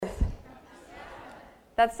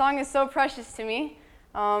That song is so precious to me.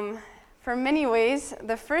 For many ways,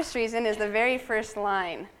 the first reason is the very first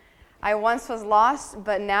line. I once was lost,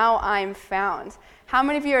 but now I'm found. How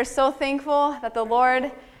many of you are so thankful that the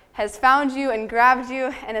Lord has found you and grabbed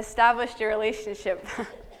you and established your relationship?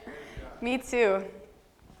 Me too.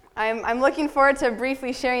 I'm looking forward to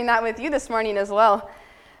briefly sharing that with you this morning as well.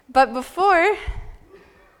 But before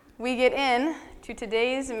we get in to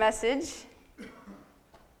today's message,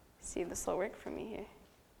 see if this will work for me here.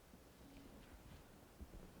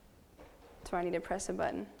 Do I need to press a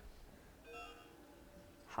button?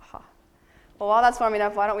 Haha. Well, while that's warming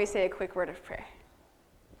up, why don't we say a quick word of prayer?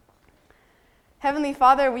 Heavenly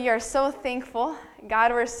Father, we are so thankful.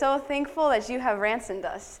 God, we're so thankful that you have ransomed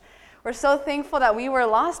us. We're so thankful that we were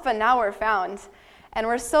lost, but now we're found. And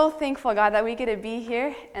we're so thankful, God, that we get to be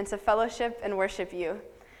here and to fellowship and worship you.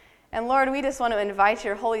 And Lord, we just want to invite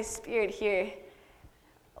your Holy Spirit here.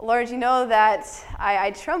 Lord, you know that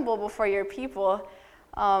I tremble before your people,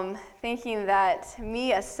 thinking that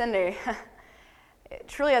me, a sinner,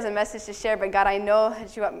 truly has a message to share, but God, I know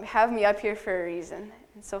that you have me up here for a reason.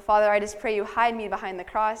 And so, Father, I just pray you hide me behind the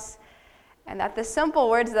cross, and that the simple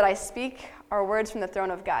words that I speak are words from the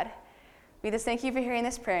throne of God. We just thank you for hearing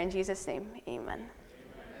this prayer in Jesus' name. Amen.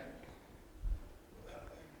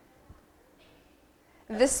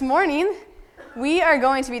 This morning, we are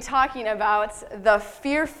going to be talking about the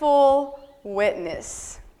fearful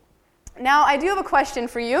witness. Now, I do have a question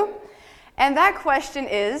for you, and that question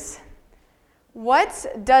is, what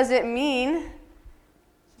does it mean?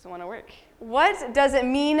 Doesn't want to work. What does it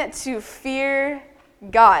mean to fear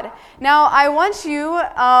God? Now, I want you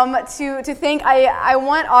to think, I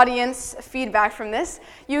want audience feedback from this.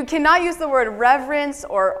 You cannot use the word reverence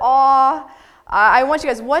or awe. I want you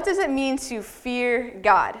guys, what does it mean to fear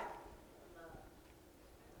God?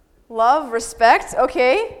 Love, respect,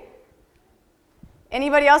 okay.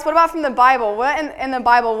 Anybody else? What about from the Bible? What in the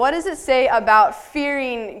Bible, what does it say about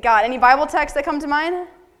fearing God? Any Bible texts that come to mind?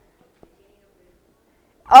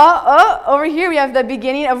 Over here we have the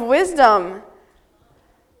beginning of wisdom.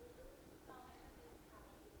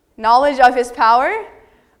 Knowledge of his power?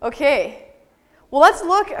 Okay. Well, let's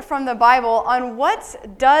look from the Bible on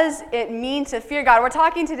what does it mean to fear God. We're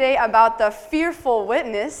talking today about the fearful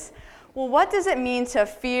witness. Well, what does it mean to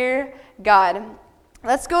fear God?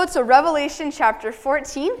 Let's go to Revelation chapter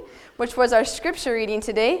 14, which was our scripture reading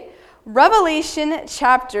today. Revelation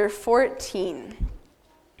chapter 14.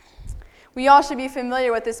 We all should be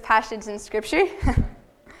familiar with this passage in scripture.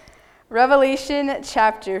 Revelation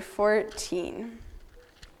chapter 14.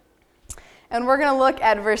 And we're going to look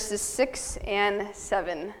at verses 6 and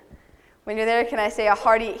 7. When you're there, can I say a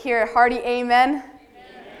hearty amen? Amen.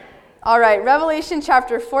 All right, Revelation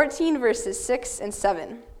chapter 14, verses 6 and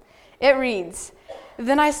 7. It reads,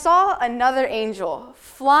 Then I saw another angel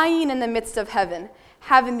flying in the midst of heaven,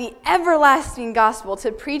 having the everlasting gospel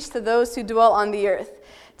to preach to those who dwell on the earth,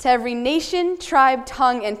 to every nation, tribe,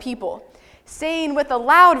 tongue, and people, saying with a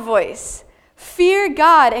loud voice, Fear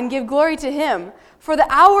God and give glory to him, for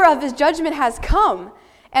the hour of his judgment has come,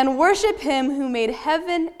 and worship him who made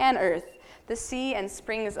heaven and earth, the sea and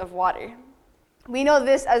springs of water. We know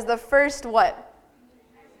this as the first what?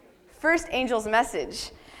 First angel's message.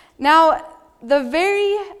 Now, the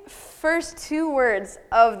very first two words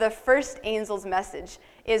of the first angel's message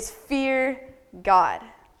is fear God.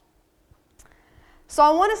 So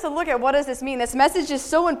I want us to look at what does this mean. This message is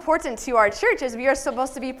so important to our church as we are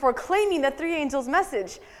supposed to be proclaiming the three angels'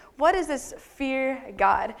 message. What is this fear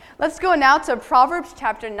God? Let's go now to Proverbs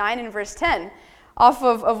chapter 9 and verse 10, off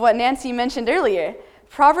of what Nancy mentioned earlier.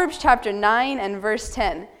 Proverbs chapter 9 and verse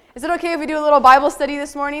 10. Is it okay if we do a little Bible study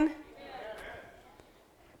this morning? Yeah.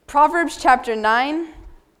 Proverbs chapter 9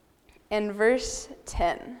 and verse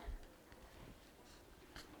 10.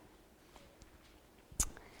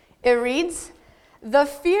 It reads, The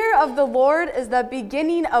fear of the Lord is the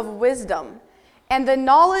beginning of wisdom, and the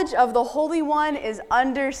knowledge of the Holy One is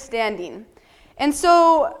understanding. And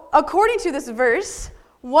so, according to this verse,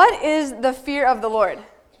 what is the fear of the Lord?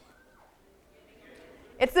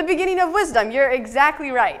 It's the beginning of wisdom. You're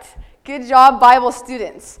exactly right. Good job, Bible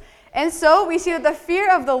students. And so, we see that the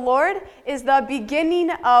fear of the Lord is the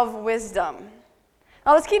beginning of wisdom.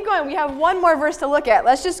 Now, let's keep going. We have one more verse to look at.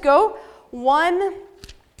 Let's just go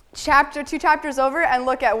two chapters over and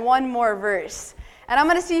look at one more verse. And I'm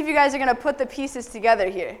going to see if you guys are going to put the pieces together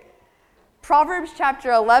here. Proverbs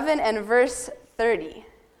chapter 11 and verse 30.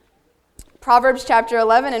 Proverbs chapter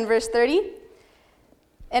 11 and verse 30.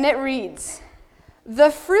 And it reads, The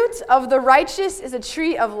fruit of the righteous is a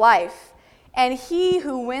tree of life, and he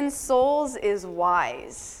who wins souls is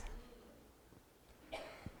wise.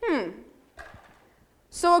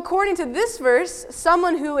 So according to this verse,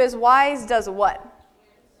 someone who is wise does what?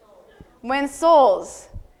 Wins souls.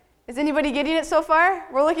 Is anybody getting it so far?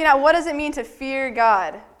 We're looking at what does it mean to fear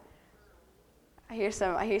God.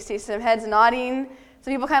 I see some heads nodding,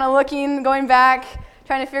 some people kind of looking, going back,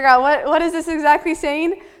 trying to figure out what is this exactly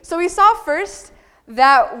saying. So we saw first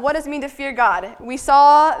that what does it mean to fear God? We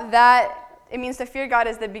saw that it means to fear God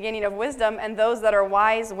is the beginning of wisdom, and those that are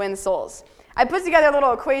wise win souls. I put together a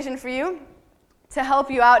little equation for you to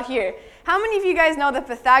help you out here. How many of you guys know the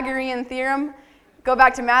Pythagorean theorem? Go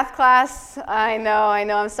back to math class. I know.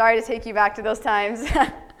 I'm sorry to take you back to those times.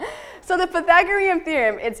 So the Pythagorean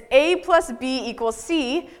theorem, it's A plus B equals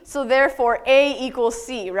C, so therefore A equals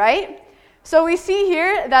C, right? So we see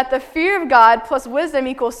here that the fear of God plus wisdom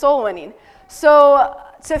equals soul winning. So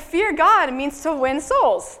to fear God means to win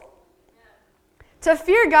souls. To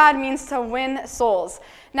fear God means to win souls.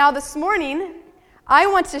 Now this morning, I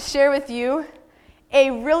want to share with you a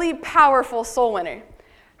really powerful soul winner.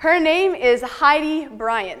 Her name is Heidi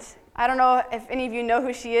Bryant. I don't know if any of you know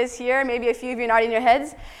who she is here. Maybe a few of you are nodding your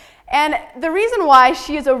heads. And the reason why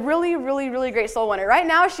she is a really, really, really great soul winner. Right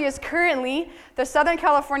now, she is currently the Southern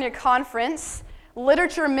California Conference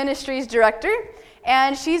Literature Ministries Director.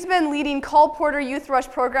 And she's been leading Cole Porter Youth Rush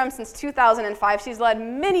program since 2005. She's led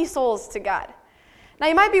many souls to God. Now,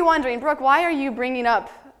 you might be wondering, Brooke, why are you bringing up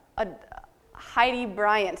Heidi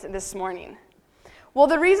Bryant this morning? Well,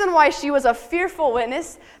 the reason why she was a fearful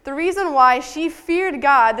witness, the reason why she feared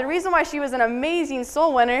God, the reason why she was an amazing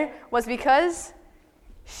soul winner was because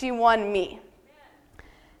she won me.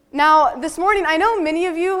 Now, this morning, I know many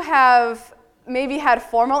of you have maybe had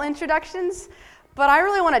formal introductions, but I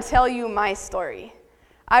really want to tell you my story.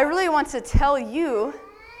 I really want to tell you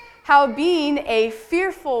how being a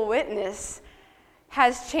fearful witness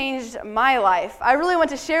has changed my life. I really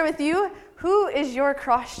want to share with you, who is your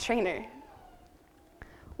cross trainer?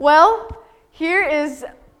 Well, here is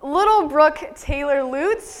little Brooke Taylor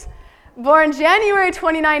Lutz, born January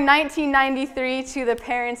 29, 1993, to the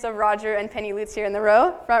parents of Roger and Penny Lutz here in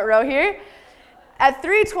the front row here. At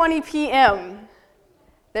 3:20 p.m.,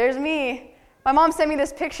 there's me. My mom sent me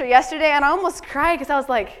this picture yesterday, and I almost cried because I was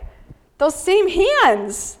like, those same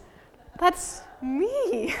hands, that's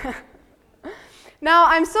me. Now,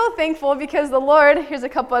 I'm so thankful because the Lord, here's a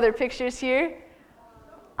couple other pictures here.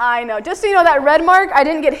 I know. Just so you know, that red mark, I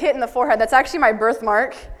didn't get hit in the forehead. That's actually my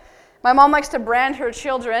birthmark. My mom likes to brand her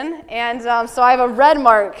children, and so I have a red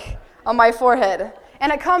mark on my forehead.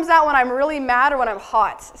 And it comes out when I'm really mad or when I'm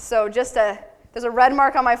hot. So there's a red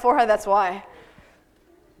mark on my forehead, that's why.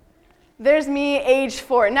 There's me, age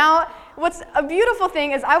 4. Now, what's a beautiful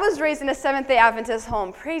thing is I was raised in a Seventh-day Adventist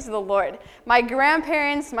home. Praise the Lord. My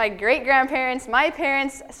grandparents, my great-grandparents, my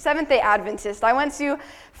parents, Seventh-day Adventist. I went to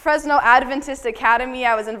Fresno Adventist Academy.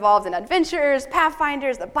 I was involved in adventures,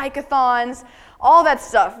 Pathfinders, the bike-a-thons, all that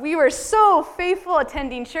stuff. We were so faithful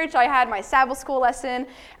attending church. I had my Sabbath school lesson,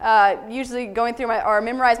 usually going through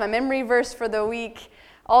memorize my memory verse for the week.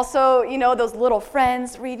 Also, those little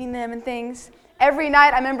friends, reading them and things. Every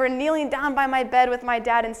night, I remember kneeling down by my bed with my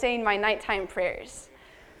dad and saying my nighttime prayers.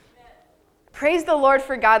 Praise the Lord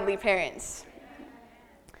for godly parents.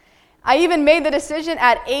 I even made the decision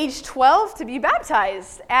at age 12 to be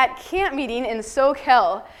baptized at camp meeting in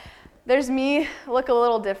Soquel. There's me, look a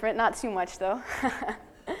little different, not too much though.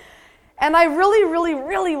 And I really, really,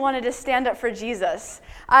 really wanted to stand up for Jesus.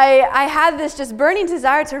 I had this just burning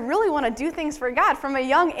desire to really want to do things for God. From a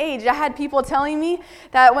young age, I had people telling me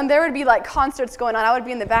that when there would be like concerts going on, I would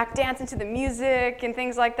be in the back dancing to the music and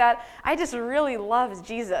things like that. I just really loved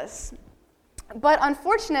Jesus. But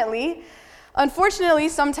unfortunately,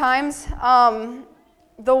 sometimes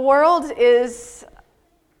the world it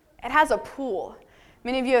has a pool.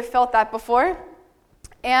 Many of you have felt that before.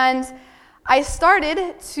 And I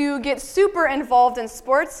started to get super involved in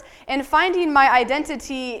sports and finding my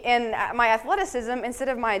identity in my athleticism instead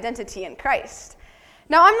of my identity in Christ.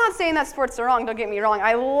 Now, I'm not saying that sports are wrong, don't get me wrong.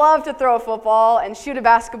 I love to throw a football and shoot a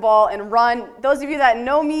basketball and run. Those of you that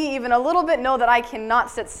know me even a little bit know that I cannot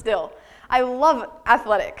sit still. I love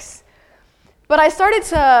athletics. But I started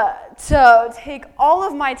to take all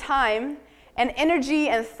of my time and energy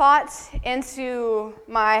and thought into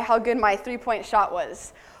how good my three-point shot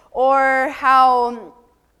was, or how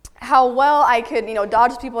well I could,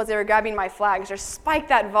 dodge people as they were grabbing my flags, or spike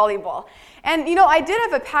that volleyball. And, I did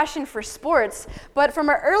have a passion for sports, but from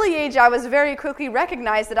an early age, I was very quickly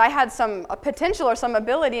recognized that I had some potential or some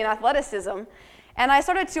ability in athleticism. And I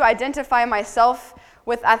started to identify myself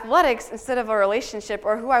with athletics instead of a relationship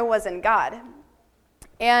or who I was in God.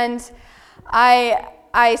 And I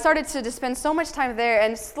I started to spend so much time there,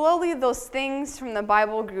 and slowly those things from the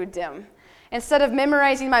Bible grew dim. Instead of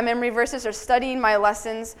memorizing my memory verses or studying my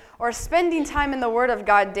lessons or spending time in the Word of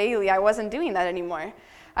God daily, I wasn't doing that anymore.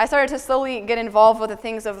 I started to slowly get involved with the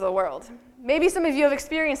things of the world. Maybe some of you have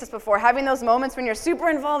experienced this before, having those moments when you're super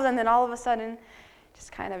involved and then all of a sudden it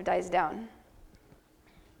just kind of dies down.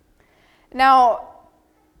 Now,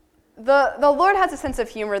 the Lord has a sense of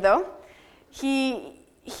humor, though.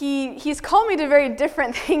 He's called me to very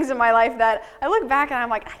different things in my life that I look back and I'm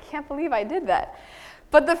like, I can't believe I did that.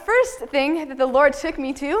 But the first thing that the Lord took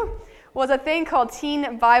me to was a thing called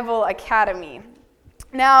Teen Bible Academy.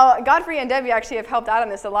 Now, Godfrey and Debbie actually have helped out on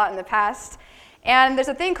this a lot in the past. And there's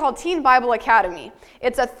a thing called Teen Bible Academy.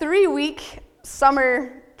 It's a 3-week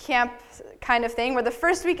summer camp kind of thing where the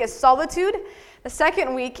first week is solitude, the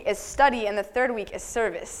second week is study, and the third week is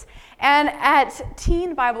service. And at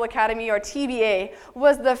Teen Bible Academy, or TBA,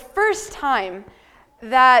 was the first time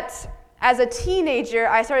that as a teenager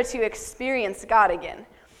I started to experience God again.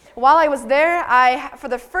 While I was there, I, for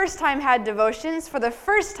the first time, had devotions, for the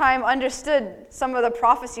first time understood some of the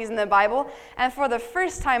prophecies in the Bible, and for the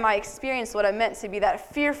first time I experienced what it meant to be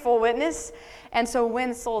that fearful witness and to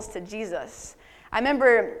win souls to Jesus. I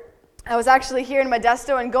remember I was actually here in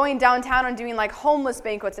Modesto and going downtown and doing like homeless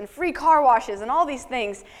banquets and free car washes and all these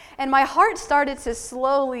things, and my heart started to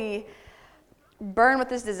slowly burn with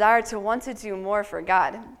this desire to want to do more for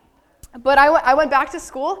God. But I went back to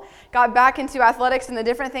school, got back into athletics and the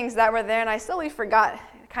different things that were there, and I slowly forgot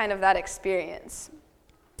kind of that experience.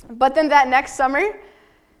 But then that next summer,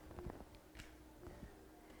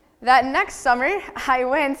 I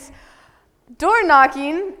went door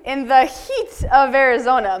knocking in the heat of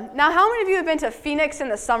Arizona. Now, how many of you have been to Phoenix in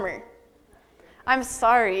the summer? I'm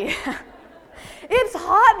sorry. It's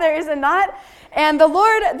hot there, is it not? And the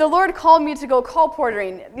Lord called me to go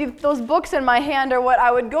colporteuring. Those books in my hand are what I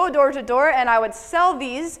would go door to door, and I would sell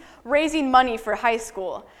these, raising money for high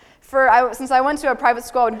school. Since I went to a private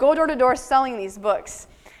school, I would go door to door selling these books.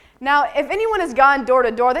 Now, if anyone has gone door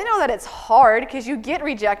to door, they know that it's hard because you get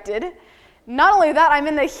rejected. Not only that, I'm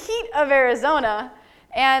in the heat of Arizona,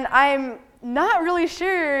 and I'm not really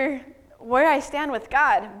sure where I stand with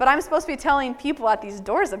God, but I'm supposed to be telling people at these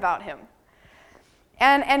doors about Him.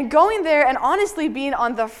 And going there and honestly being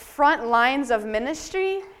on the front lines of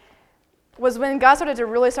ministry was when God started to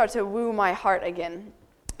really start to woo my heart again.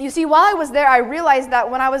 You see, while I was there, I realized that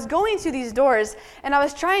when I was going to these doors and I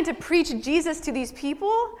was trying to preach Jesus to these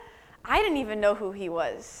people, I didn't even know who He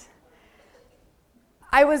was.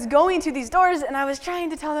 I was going to these doors and I was trying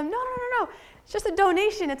to tell them, no, it's just a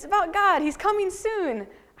donation. It's about God. He's coming soon.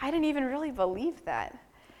 I didn't even really believe that.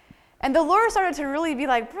 And the Lord started to really be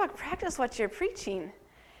like, Brooke, practice what you're preaching.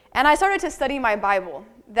 And I started to study my Bible.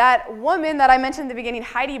 That woman that I mentioned in the beginning,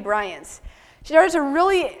 Heidi Bryant, she started to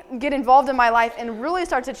really get involved in my life and really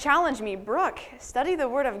start to challenge me. Brooke, study the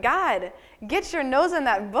Word of God. Get your nose in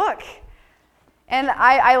that book. And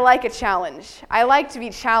I like a challenge. I like to be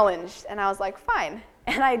challenged. And I was like, fine.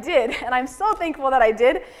 And I did. And I'm so thankful that I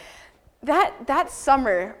did. That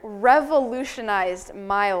summer revolutionized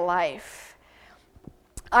my life.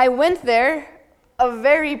 I went there, a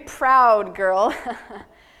very proud girl,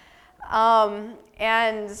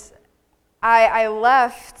 and I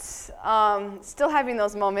left still having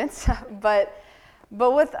those moments, but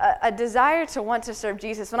with a desire to want to serve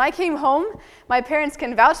Jesus. When I came home, my parents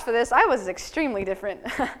can vouch for this, I was extremely different.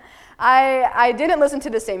 I didn't listen to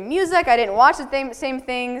the same music, I didn't watch the same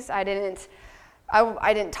things, I didn't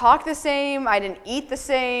talk the same, I didn't eat the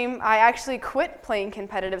same. I actually quit playing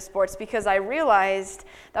competitive sports because I realized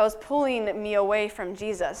that was pulling me away from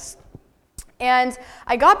Jesus. And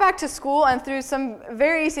I got back to school, and through some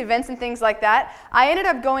various events and things like that, I ended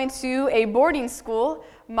up going to a boarding school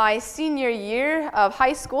my senior year of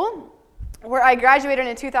high school, where I graduated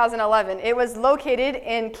in 2011. It was located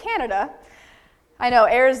in Canada. I know,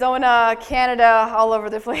 Arizona, Canada, all over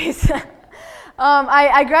the place.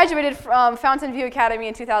 I graduated from Fountain View Academy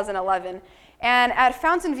in 2011. And at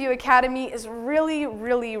Fountain View Academy is really,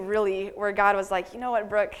 really, really where God was like, you know what,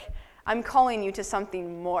 Brooke, I'm calling you to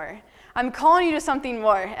something more. I'm calling you to something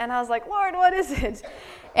more. And I was like, Lord, what is it?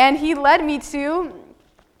 And He led me to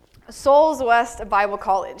Souls West Bible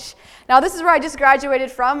College. Now, this is where I just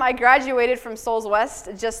graduated from. I graduated from Souls West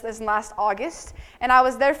just this last August, and I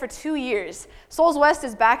was there for 2 years. Souls West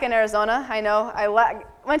is back in Arizona. I know. I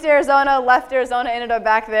went to Arizona, left Arizona, ended up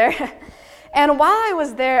back there. And while I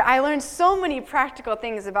was there, I learned so many practical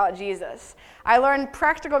things about Jesus. I learned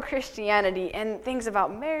practical Christianity and things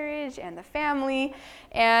about marriage and the family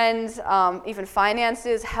and even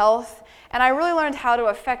finances, health, and I really learned how to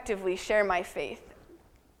effectively share my faith.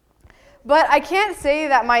 But I can't say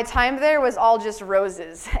that my time there was all just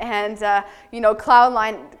roses and,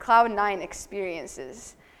 cloud nine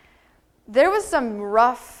experiences. There was some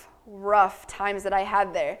rough times that I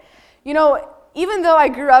had there. Even though I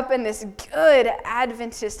grew up in this good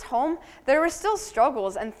Adventist home, there were still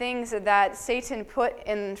struggles and things that Satan put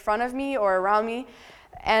in front of me or around me,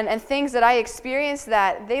 and things that I experienced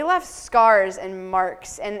that they left scars and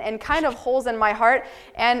marks and kind of holes in my heart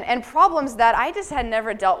and problems that I just had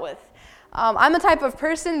never dealt with. I'm the type of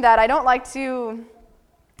person that I don't like to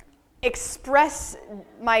express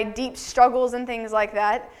my deep struggles and things like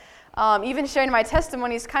that. Even sharing my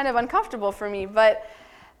testimony is kind of uncomfortable for me, but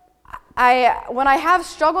when I have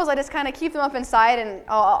struggles, I just kind of keep them up inside and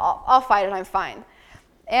I'll fight it, I'm fine.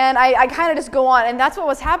 And I kind of just go on, and that's what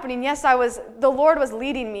was happening. Yes, the Lord was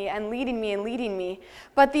leading me and leading me and leading me,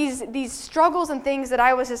 but these struggles and things that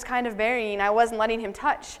I was just kind of burying, I wasn't letting him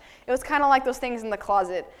touch. It was kind of like those things in the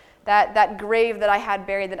closet, that grave that I had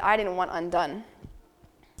buried that I didn't want undone.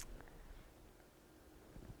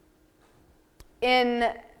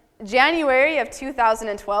 In January of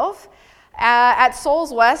 2012, at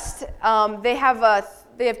Souls West, they have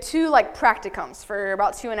 2 practicums for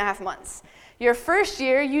about 2.5 months. Your first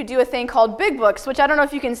year, you do a thing called Big Books, which I don't know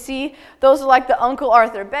if you can see. Those are like the Uncle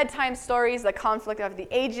Arthur bedtime stories, the Conflict of the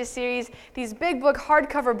Ages series, these big book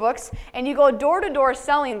hardcover books, and you go door to door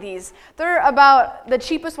selling these. The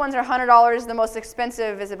cheapest ones are $100, the most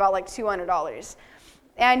expensive is about $200.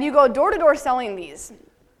 And you go door to door selling these.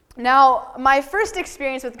 Now, my first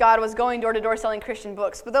experience with God was going door to door selling Christian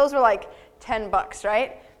books, but those were $10,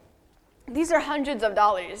 right? These are hundreds of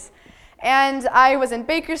dollars. And I was in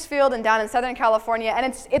Bakersfield and down in Southern California,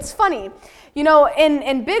 and it's funny.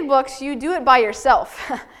 In Big Books, you do it by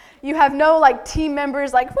yourself. You have no team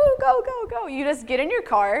members woo, go. You just get in your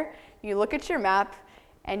car, you look at your map,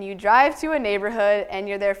 and you drive to a neighborhood, and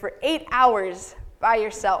you're there for 8 hours by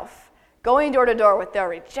yourself, going door to door with the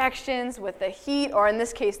rejections, with the heat, or in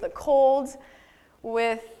this case, the colds,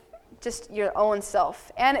 with just your own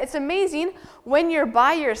self. And it's amazing when you're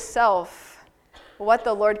by yourself what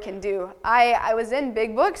the Lord can do. I was in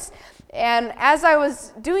Big Books, and as I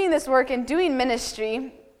was doing this work and doing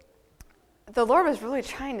ministry, the Lord was really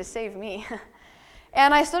trying to save me.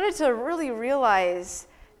 And I started to really realize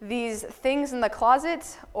these things in the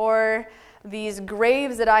closet or these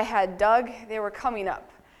graves that I had dug, they were coming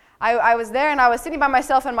up. I was there and I was sitting by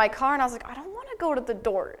myself in my car, and I was like, I don't want to go to the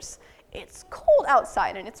doors. It's cold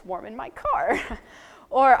outside and it's warm in my car.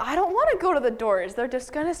 Or I don't want to go to the doors. They're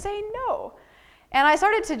just going to say no. And I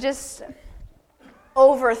started to just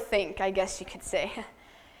overthink, I guess you could say.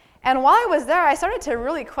 And while I was there, I started to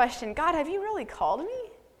really question, God, have you really called me?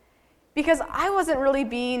 Because I wasn't really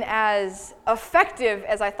being as effective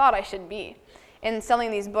as I thought I should be in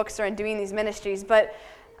selling these books or in doing these ministries. But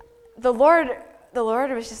the Lord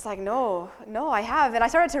was just like, no, I have. And I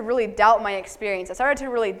started to really doubt my experience. I started to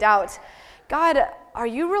really doubt, God, are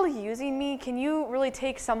you really using me? Can you really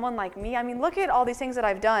take someone like me? I mean, look at all these things that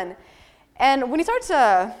I've done. And when you start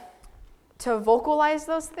to vocalize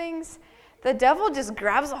those things, the devil just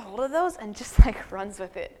grabs a hold of those and just runs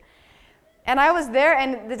with it. And I was there,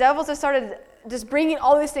 and the devil just started just bringing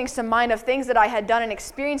all these things to mind of things that I had done and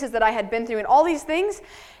experiences that I had been through and all these things.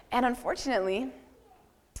 And unfortunately,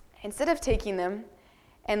 instead of taking them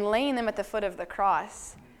and laying them at the foot of the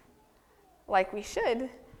cross, like we should,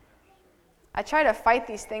 I try to fight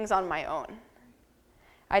these things on my own.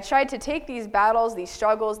 I tried to take these battles, these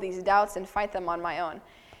struggles, these doubts, and fight them on my own.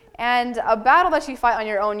 And a battle that you fight on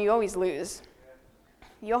your own, you always lose.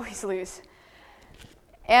 You always lose.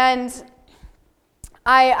 And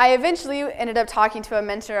I eventually ended up talking to a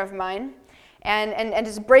mentor of mine and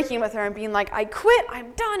just breaking with her and being like, I quit,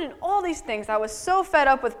 I'm done, and all these things. I was so fed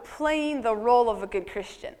up with playing the role of a good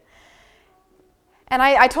Christian. And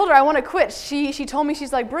I told her I want to quit. She told me,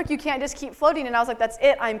 she's like, Brooke, you can't just keep floating. And I was like, that's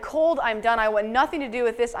it. I'm cold. I'm done. I want nothing to do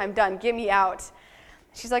with this. I'm done. Get me out.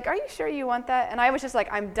 She's like, are you sure you want that? And I was just like,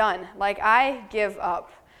 I'm done. I give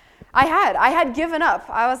up. I had given up.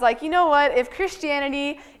 I was like, you know what? If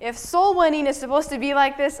Christianity, if soul winning is supposed to be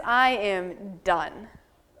like this, I am done.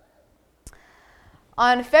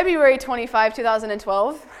 On February 25,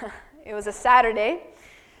 2012, it was a Saturday,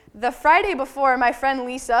 the Friday before, my friend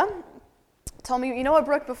Lisa told me, you know what,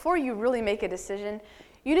 Brooke, before you really make a decision,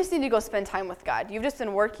 you just need to go spend time with God. You've just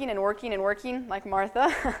been working and working and working like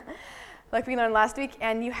Martha, like we learned last week,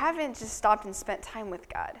 and you haven't just stopped and spent time with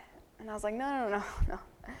God. And I was like, no.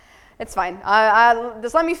 It's fine.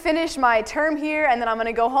 Just let me finish my term here, and then I'm going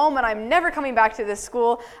to go home, and I'm never coming back to this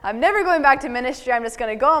school. I'm never going back to ministry. I'm just going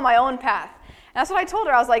to go on my own path. And that's what I told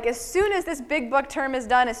her. I was like, as soon as this big book term is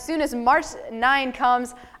done, as soon as March 9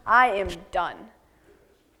 comes, I am done.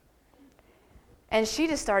 And she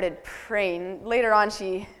just started praying. Later on,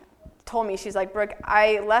 she told me, she's like, Brooke,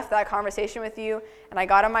 I left that conversation with you, and I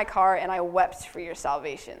got in my car, and I wept for your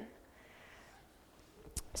salvation.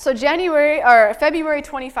 So February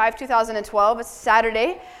 25, 2012, it's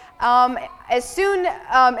Saturday. As soon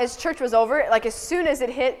as church was over, like as soon as it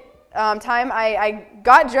hit time, I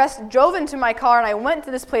got dressed, drove into my car, and I went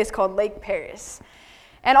to this place called Lake Paris.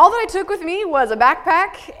 And all that I took with me was a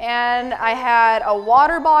backpack, and I had a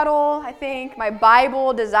water bottle, I think, my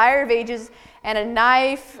Bible, Desire of Ages, and a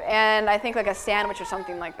knife, and I think like a sandwich or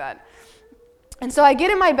something like that. And so I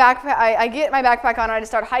get my backpack on, and I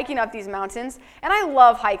just start hiking up these mountains. And I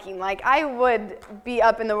love hiking. Like, I would be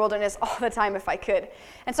up in the wilderness all the time if I could.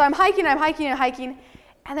 And so I'm hiking,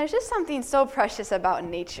 and there's just something so precious about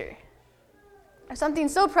nature. There's something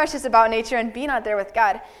so precious about nature and being out there with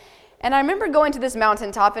God. And I remember going to this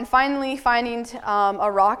mountaintop and finally finding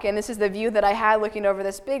a rock, and this is the view that I had looking over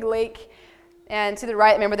this big lake. And to the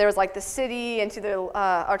right, remember there was like the city, and to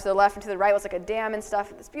the left and to the right was like a dam and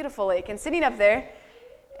stuff, this beautiful lake. And sitting up there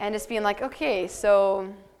and just being like, okay,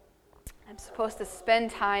 so I'm supposed to spend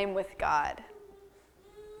time with God.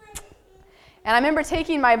 And I remember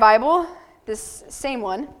taking my Bible, this same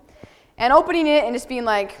one, and opening it and just being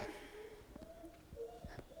like,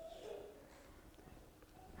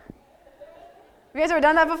 have you guys ever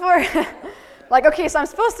done that before? Like, okay, so I'm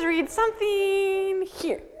supposed to read something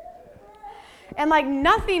here. And like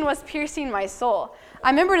nothing was piercing my soul. I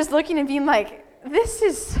remember just looking and being like, this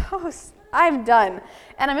is I'm done.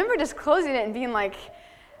 And I remember just closing it and being like,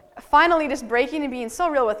 finally just breaking and being so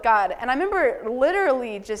real with God. And I remember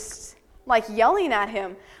literally just like yelling at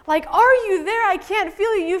him, like, are you there? I can't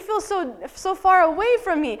feel you. You feel so far away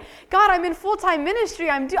from me. God, I'm in full-time ministry.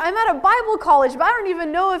 I'm at a Bible college, but I don't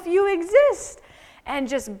even know if you exist. And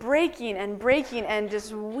just breaking and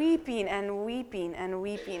just weeping and weeping and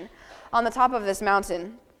weeping on the top of this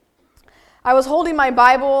mountain. I was holding my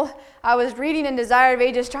Bible. I was reading in Desire of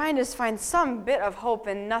Ages, trying to find some bit of hope,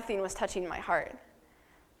 and nothing was touching my heart.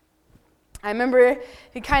 I remember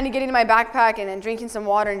kind of getting in my backpack and drinking some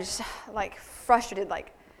water and just like frustrated,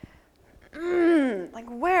 like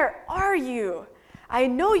where are you? I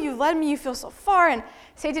know you've led me, you feel so far. And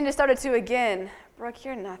Satan just started to again, Brooke,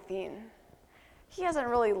 you're nothing. He hasn't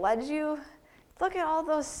really led you. Look at all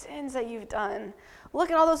those sins that you've done. Look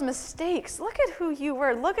at all those mistakes. Look at who you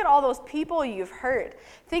were. Look at all those people you've hurt.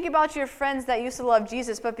 Think about your friends that used to love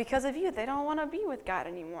Jesus, but because of you, they don't want to be with God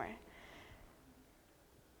anymore.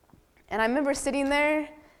 And I remember sitting there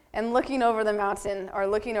and looking over the mountain or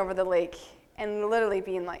looking over the lake and literally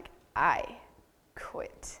being like, I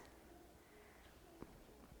quit.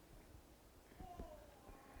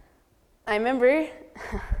 I remember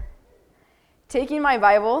taking my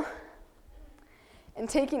Bible and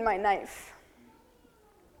taking my knife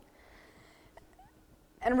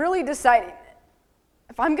and really deciding,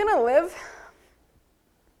 if I'm going to live,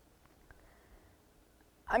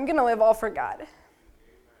 I'm going to live all for God.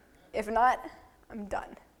 If not, I'm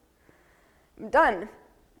done. I'm done.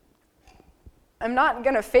 I'm not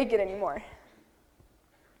going to fake it anymore. And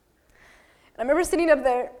I remember sitting up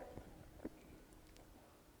there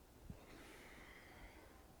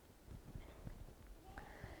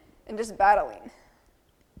and just battling.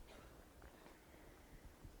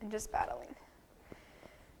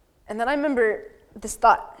 And then I remember this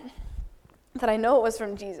thought that I know it was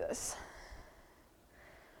from Jesus.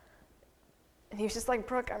 And he was just like,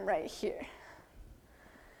 Brooke, I'm right here.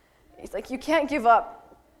 He's like, you can't give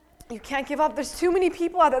up. You can't give up. There's too many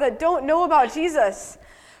people out there that don't know about Jesus.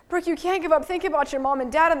 Brooke, you can't give up. Think about your mom and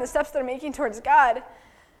dad and the steps they're making towards God.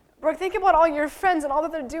 Brooke, think about all your friends and all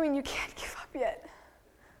that they're doing. You can't give up yet.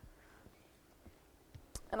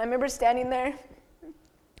 And I remember standing there,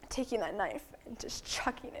 taking that knife and just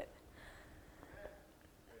chucking it.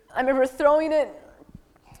 I remember throwing it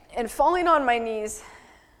and falling on my knees,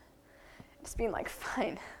 just being like,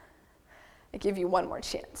 fine, I give you one more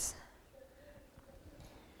chance.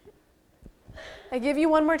 I give you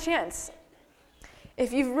one more chance.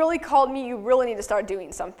 If you've really called me, you really need to start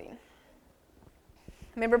doing something. I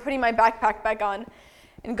remember putting my backpack back on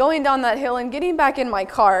and going down that hill and getting back in my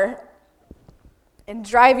car and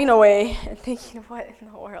driving away and thinking, what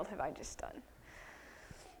in the world have I just done?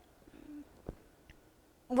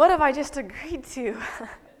 What have I just agreed to?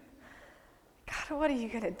 God, what are you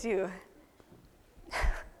going to do?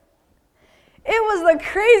 It was the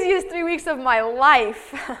craziest 3 weeks of my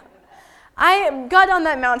life. I got on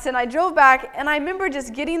that mountain, I drove back, and I remember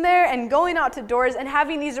just getting there and going out to doors and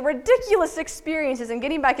having these ridiculous experiences and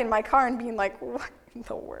getting back in my car and being like, what in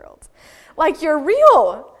the world? Like, you're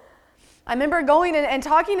real. I remember going and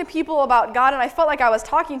talking to people about God, and I felt like I was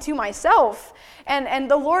talking to myself, and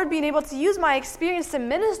the Lord being able to use my experience to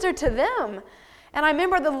minister to them. And I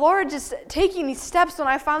remember the Lord just taking these steps when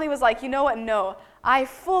I finally was like, you know what, no, I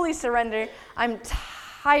fully surrender. I'm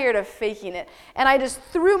tired of faking it. And I just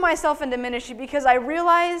threw myself into ministry because I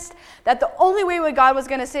realized that the only way God was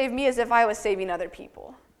going to save me is if I was saving other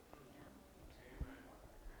people.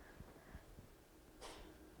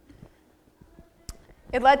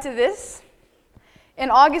 It led to this. In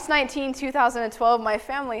August 19, 2012, my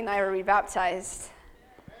family and I were rebaptized.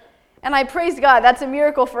 And I praise God. That's a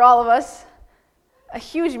miracle for all of us. A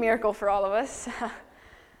huge miracle for all of us.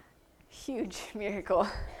 Huge miracle.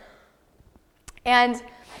 And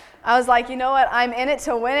I was like, you know what? I'm in it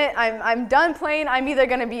to win it. I'm done playing. I'm either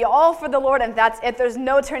going to be all for the Lord, and that's it. There's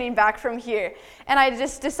no turning back from here. And I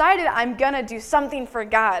just decided I'm going to do something for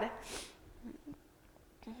God.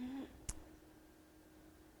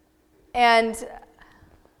 And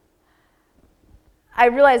I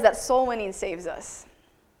realized that soul winning saves us.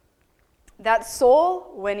 That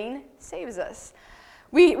soul winning saves us.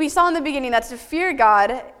 We saw in the beginning that to fear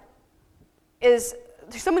God is,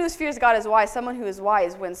 someone who fears God is wise. Someone who is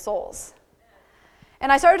wise wins souls.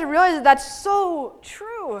 And I started to realize that that's so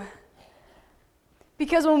true.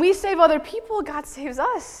 Because when we save other people, God saves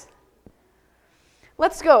us.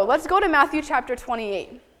 Let's go. Let's go to Matthew chapter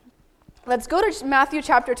 28. Let's go to Matthew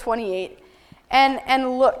chapter 28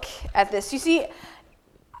 and look at this. You see,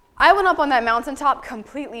 I went up on that mountaintop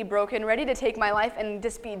completely broken, ready to take my life and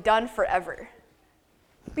just be done forever.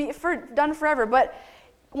 Done forever. But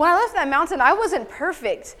when I left that mountain, I wasn't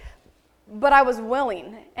perfect, but I was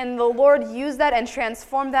willing. And the Lord used that and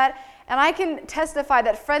transformed that. And I can testify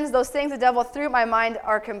that, friends, those things the devil threw at my mind,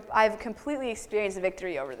 I've completely experienced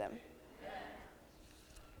victory over them.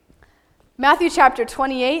 Matthew chapter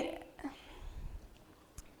 28.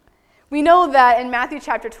 We know that in Matthew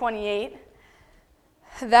chapter 28,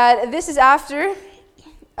 that this is after,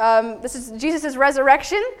 this is Jesus'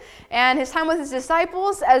 resurrection and his time with his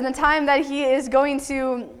disciples and the time that he is going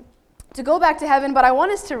to go back to heaven. But I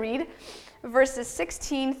want us to read verses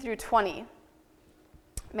 16 through 20.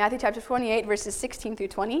 Matthew chapter 28, verses 16 through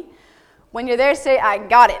 20. When you're there, say, I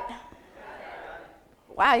got it.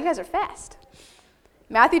 Wow, you guys are fast.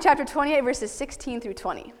 Matthew chapter 28, verses 16 through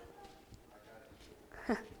 20.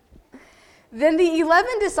 Then the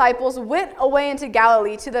 11 disciples went away into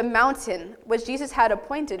Galilee to the mountain which Jesus had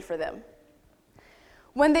appointed for them.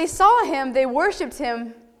 When they saw him, they worshipped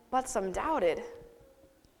him, but some doubted.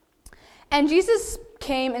 And Jesus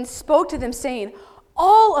came and spoke to them, saying,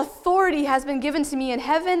 all authority has been given to me in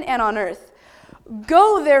heaven and on earth.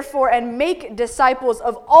 Go, therefore, and make disciples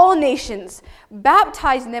of all nations,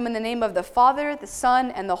 baptizing them in the name of the Father, the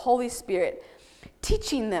Son, and the Holy Spirit,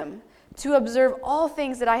 teaching them to observe all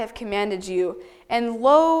things that I have commanded you. And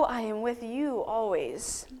lo, I am with you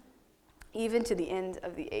always, even to the end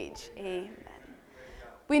of the age. Amen.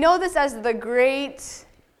 We know this as the Great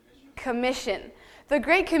Commission. The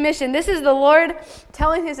Great Commission, this is the Lord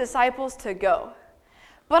telling his disciples to go.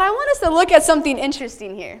 But I want us to look at something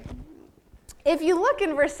interesting here. If you look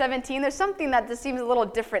in verse 17, there's something that just seems a little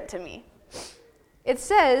different to me. It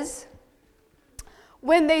says,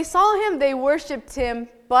 when they saw him, they worshipped him,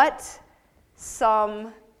 but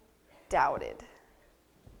some doubted.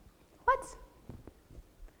 What?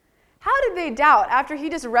 How did they doubt after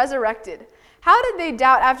he just resurrected? How did they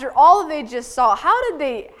doubt after all they just saw? How did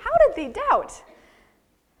they doubt?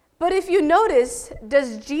 But if you notice,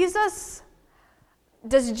 does Jesus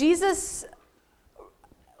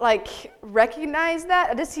like recognize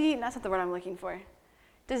that? Does he, that's not the word I'm looking for.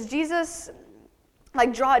 Does Jesus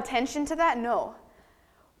like draw attention to that? No.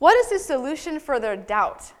 What is his solution for their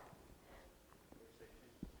doubt?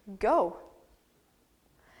 Go.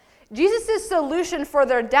 Jesus' solution for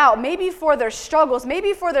their doubt, maybe for their struggles,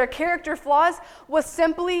 maybe for their character flaws, was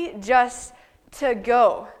simply just to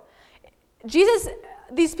go.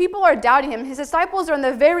 These people are doubting him. His disciples are in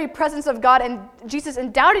the very presence of God and Jesus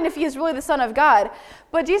and doubting if he is really the Son of God.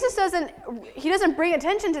 But Jesus doesn't bring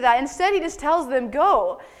attention to that. Instead, he just tells them,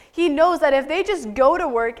 go. He knows that if they just go to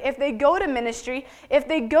work, if they go to ministry, if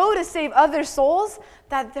they go to save other souls,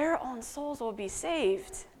 that their own souls will be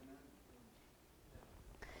saved.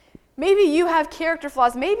 Maybe you have character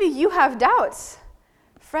flaws. Maybe you have doubts.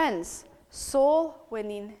 Friends, soul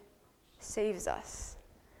winning saves us.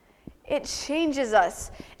 It changes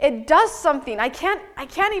us. It does something. I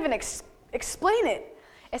can't even explain it.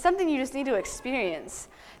 It's something you just need to experience.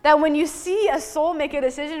 That when you see a soul make a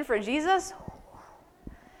decision for Jesus,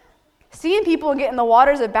 seeing people get in the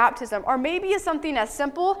waters of baptism, or maybe it's something as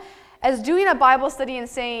simple as doing a Bible study and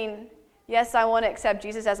saying, Yes, I want to accept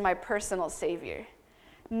Jesus as my personal Savior.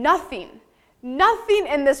 Nothing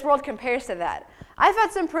in this world compares to that. I've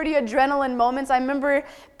had some pretty adrenaline moments. I remember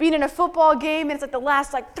being in a football game, and it's like the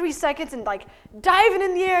last 3 seconds, and diving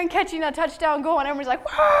in the air and catching a touchdown goal, and everyone's like,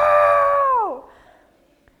 wow!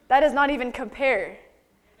 That does not even compare.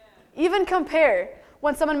 Even compare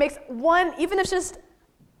when someone makes one, even if it's just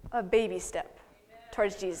a baby step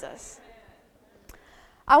towards Jesus.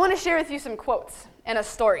 I want to share with you some quotes and a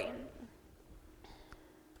story.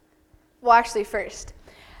 Well, actually, first,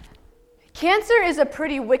 cancer is a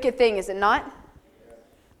pretty wicked thing, is it not?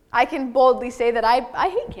 I can boldly say that I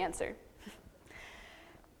hate cancer.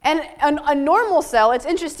 And a normal cell, it's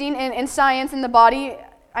interesting in science, in the body,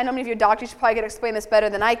 I know many of you doctors probably could explain this better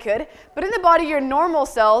than I could, but in the body, your normal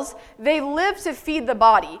cells, they live to feed the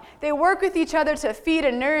body. They work with each other to feed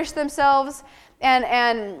and nourish themselves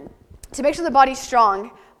and to make sure the body's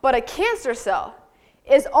strong. But a cancer cell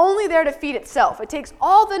is only there to feed itself. It takes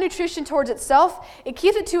all the nutrition towards itself. It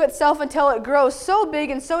keeps it to itself until it grows so big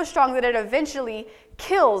and so strong that it eventually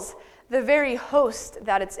kills the very host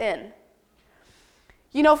that it's in.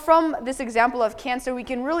 You know, from this example of cancer, we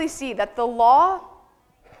can really see that the law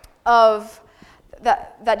of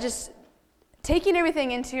that just taking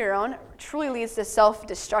everything into your own truly leads to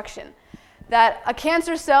self-destruction. That a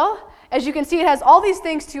cancer cell, as you can see, it has all these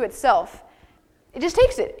things to itself. It just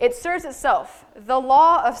takes it. It serves itself. The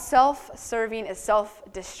law of self-serving is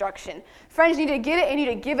self-destruction. Friends, you need to get it and you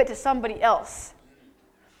need to give it to somebody else.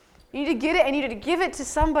 You need to get it and you need to give it to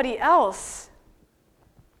somebody else.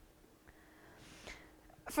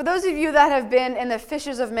 For those of you that have been in the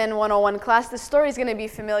Fishers of Men 101 class, this story is going to be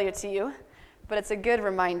familiar to you, but it's a good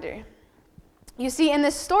reminder. You see, in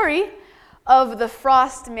this story of the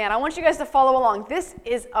Frost Man, I want you guys to follow along. This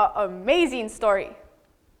is an amazing story.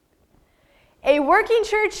 A working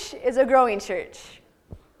church is a growing church.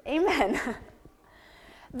 Amen.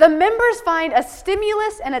 The members find a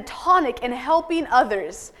stimulus and a tonic in helping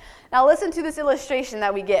others. Now listen to this illustration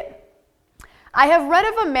that we get. I have read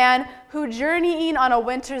of a man who, journeying on a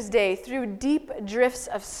winter's day through deep drifts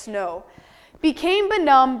of snow, became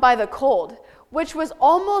benumbed by the cold, which was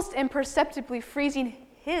almost imperceptibly freezing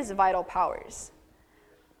his vital powers.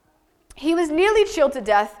 He was nearly chilled to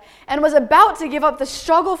death and was about to give up the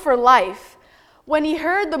struggle for life when he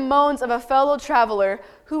heard the moans of a fellow traveler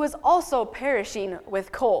who was also perishing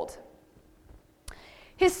with cold.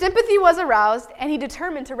 His sympathy was aroused, and he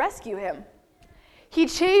determined to rescue him. He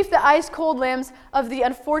chafed the ice-cold limbs of the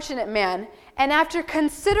unfortunate man, and after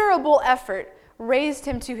considerable effort, raised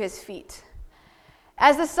him to his feet.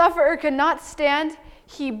 As the sufferer could not stand,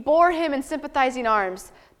 he bore him in sympathizing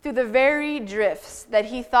arms through the very drifts that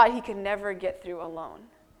he thought he could never get through alone.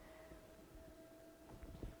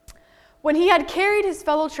 When he had carried his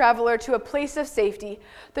fellow traveler to a place of safety,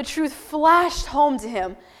 the truth flashed home to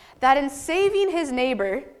him that in saving his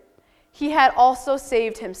neighbor, he had also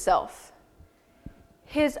saved himself.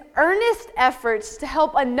 His earnest efforts to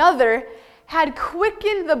help another had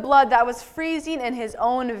quickened the blood that was freezing in his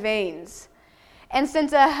own veins and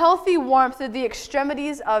sent a healthy warmth through the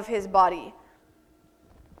extremities of his body.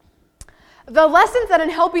 The lessons that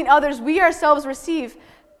in helping others we ourselves receive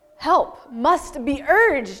help must be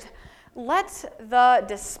urged. Let the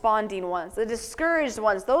desponding ones, the discouraged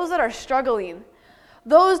ones, those that are struggling,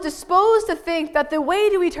 those disposed to think that the way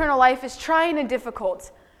to eternal life is trying and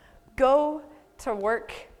difficult, go to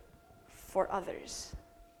work for others.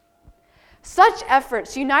 Such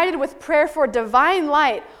efforts, united with prayer for divine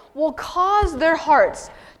light, will cause their hearts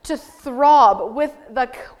to throb with the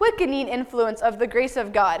quickening influence of the grace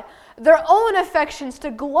of God, their own affections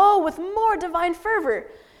to glow with more divine fervor.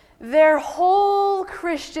 Their whole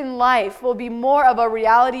Christian life will be more of a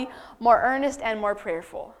reality, more earnest, and more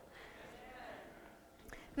prayerful.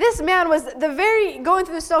 This man was going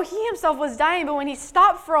through the snow. He himself was dying, but when he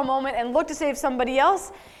stopped for a moment and looked to save somebody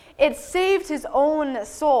else, it saved his own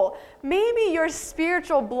soul. Maybe your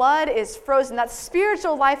spiritual blood is frozen. That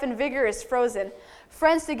spiritual life and vigor is frozen.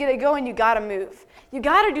 Friends, to get it going, you got to move. You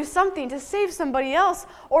got to do something to save somebody else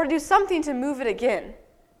or do something to move it again.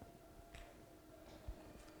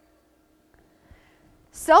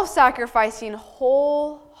 Self-sacrificing,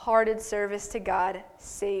 wholehearted service to God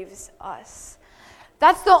saves us.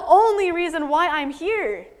 That's the only reason why I'm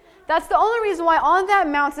here. That's the only reason why on that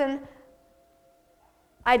mountain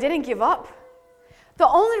I didn't give up. The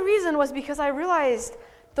only reason was because I realized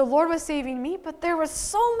the Lord was saving me, but there were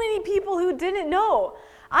so many people who didn't know.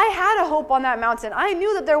 I had a hope on that mountain. I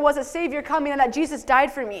knew that there was a Savior coming and that Jesus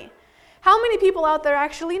died for me. How many people out there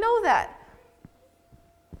actually know that?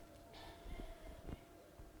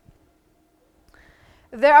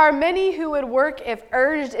 There are many who would work if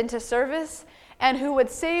urged into service, and who would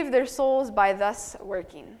save their souls by thus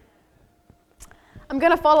working. I'm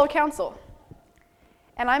going to follow counsel,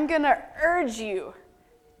 and I'm going to urge you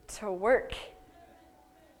to work,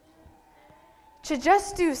 to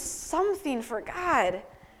just do something for God.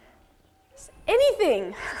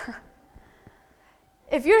 Anything.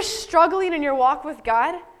 If you're struggling in your walk with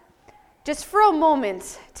God, just for a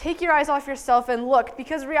moment, take your eyes off yourself and look,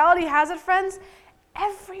 because reality has it, friends,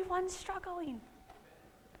 everyone's struggling.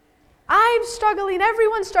 I'm struggling.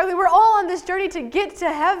 Everyone's struggling. We're all on this journey to get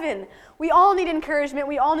to heaven. We all need encouragement.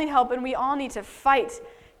 We all need help, and we all need to fight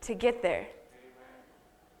to get there.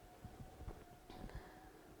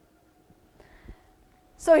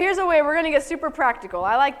 So here's a way we're going to get super practical.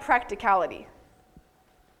 I like practicality.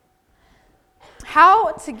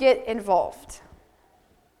 How to get involved.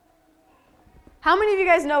 How many of you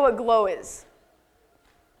guys know what GLOW is?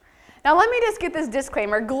 Now let me just get this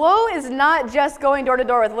disclaimer. GLOW is not just going door to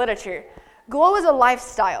door with literature. GLOW is a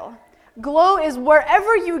lifestyle. GLOW is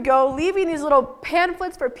wherever you go, leaving these little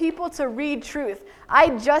pamphlets for people to read truth.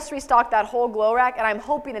 I just restocked that whole GLOW rack, and I'm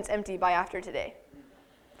hoping it's empty by after today.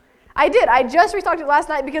 I did. I just restocked it last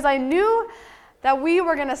night because I knew that we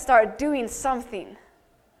were going to start doing something.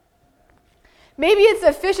 Maybe it's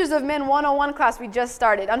the Fishes of Men 101 class we just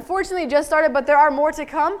started. Unfortunately, it just started, but there are more to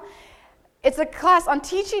come. It's a class on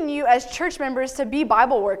teaching you as church members to be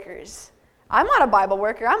Bible workers. I'm not a Bible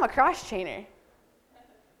worker. I'm a cross-chainer.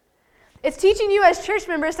 It's teaching you as church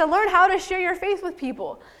members to learn how to share your faith with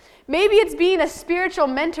people. Maybe it's being a spiritual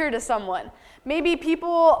mentor to someone. Maybe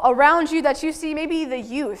people around you that you see, maybe the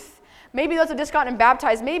youth. Maybe those who have just gotten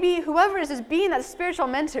baptized. Maybe whoever is just being that spiritual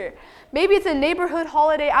mentor. Maybe it's a neighborhood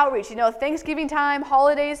holiday outreach. Thanksgiving time,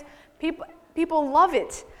 holidays. People love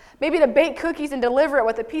it. Maybe to bake cookies and deliver it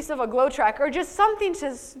with a piece of a GLOW track, or just something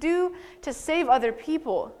to do to save other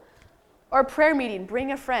people. Or a prayer meeting,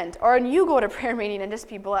 bring a friend. Or you go to prayer meeting and just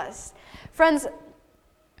be blessed. Friends,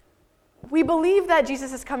 we believe that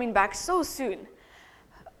Jesus is coming back so soon.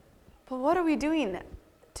 But what are we doing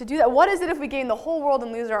to do that? What is it if we gain the whole world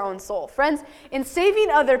and lose our own soul? Friends, in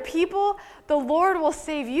saving other people, the Lord will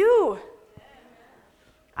save you.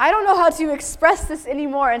 I don't know how to express this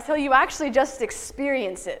anymore until you actually just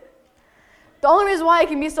experience it. The only reason why I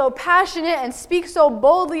can be so passionate and speak so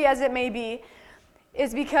boldly as it may be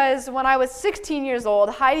is because when I was 16 years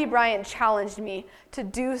old, Heidi Bryant challenged me to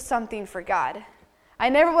do something for God. I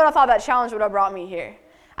never would have thought that challenge would have brought me here.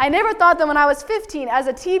 I never thought that when I was 15, as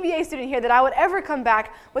a TBA student here, that I would ever come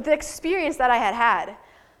back with the experience that I had had.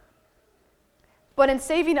 But in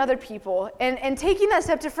saving other people and taking that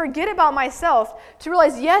step to forget about myself, to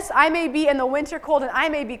realize, yes, I may be in the winter cold and I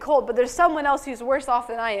may be cold, but there's someone else who's worse off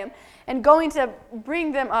than I am, and going to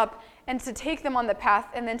bring them up and to take them on the path,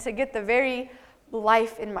 and then to get the very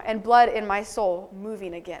life and blood in my soul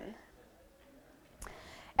moving again.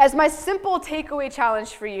 As my simple takeaway challenge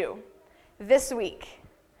for you this week,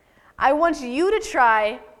 I want you to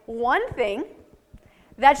try one thing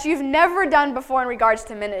that you've never done before in regards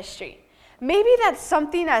to ministry. Maybe that's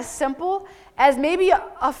something as simple as maybe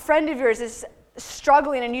a friend of yours is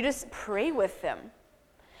struggling and you just pray with them.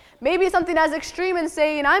 Maybe it's something as extreme as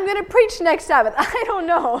saying, I'm going to preach next Sabbath. I don't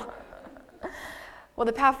know. Well,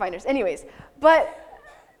 the Pathfinders. Anyways, but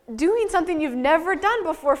doing something you've never done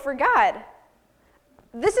before for God.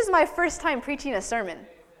 This is my first time preaching a sermon.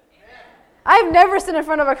 I've never stood in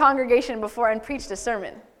front of a congregation before and preached a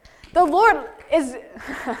sermon. The Lord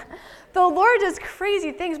does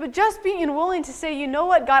crazy things, but just being willing to say, you know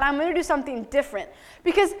what, God, I'm going to do something different.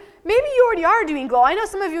 Because maybe you already are doing GLOW. I know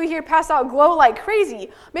some of you here pass out GLOW like crazy.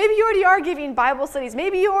 Maybe you already are giving Bible studies.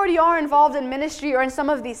 Maybe you already are involved in ministry or in some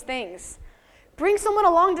of these things. Bring someone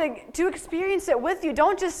along to experience it with you.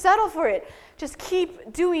 Don't just settle for it. Just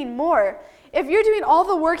keep doing more. If you're doing all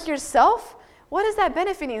the work yourself, what is that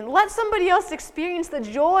benefiting? Let somebody else experience the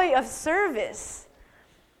joy of service.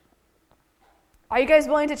 Are you guys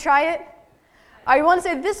willing to try it? Are you willing to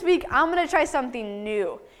say, this week, I'm going to try something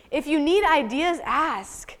new? If you need ideas,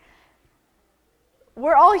 ask.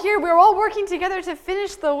 We're all here. We're all working together to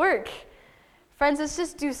finish the work. Friends, let's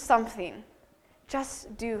just do something.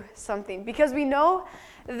 Just do something. Because we know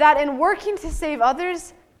that in working to save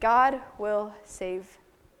others, God will save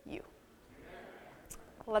you.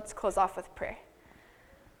 Let's close off with prayer.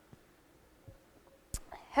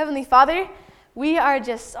 Heavenly Father, we are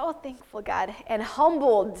just so thankful, God, and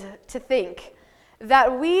humbled to think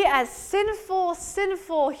that we as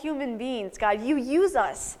sinful human beings, God, you use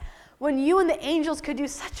us when you and the angels could do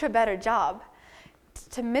such a better job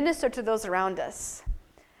to minister to those around us.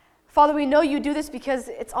 Father, we know you do this because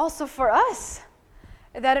it's also for us.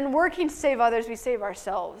 that in working to save others, we save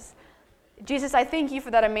ourselves. Jesus, I thank you for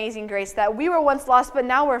that amazing grace that we were once lost, but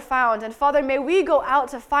now we're found. And Father, may we go out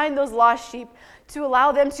to find those lost sheep, to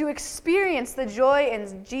allow them to experience the joy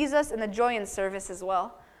in Jesus and the joy in service as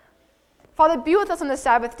well. Father, be with us on the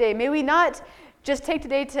Sabbath day. May we not just take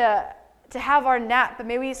today to have our nap, but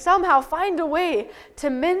may we somehow find a way to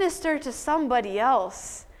minister to somebody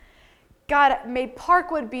else. God, may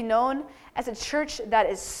Parkwood be known as a church that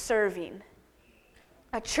is serving,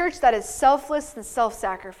 a church that is selfless and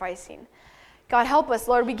self-sacrificing. God, help us,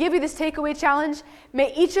 Lord. We give you this takeaway challenge.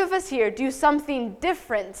 May each of us here do something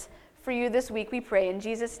different for you this week, we pray. In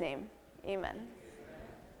Jesus' name, amen.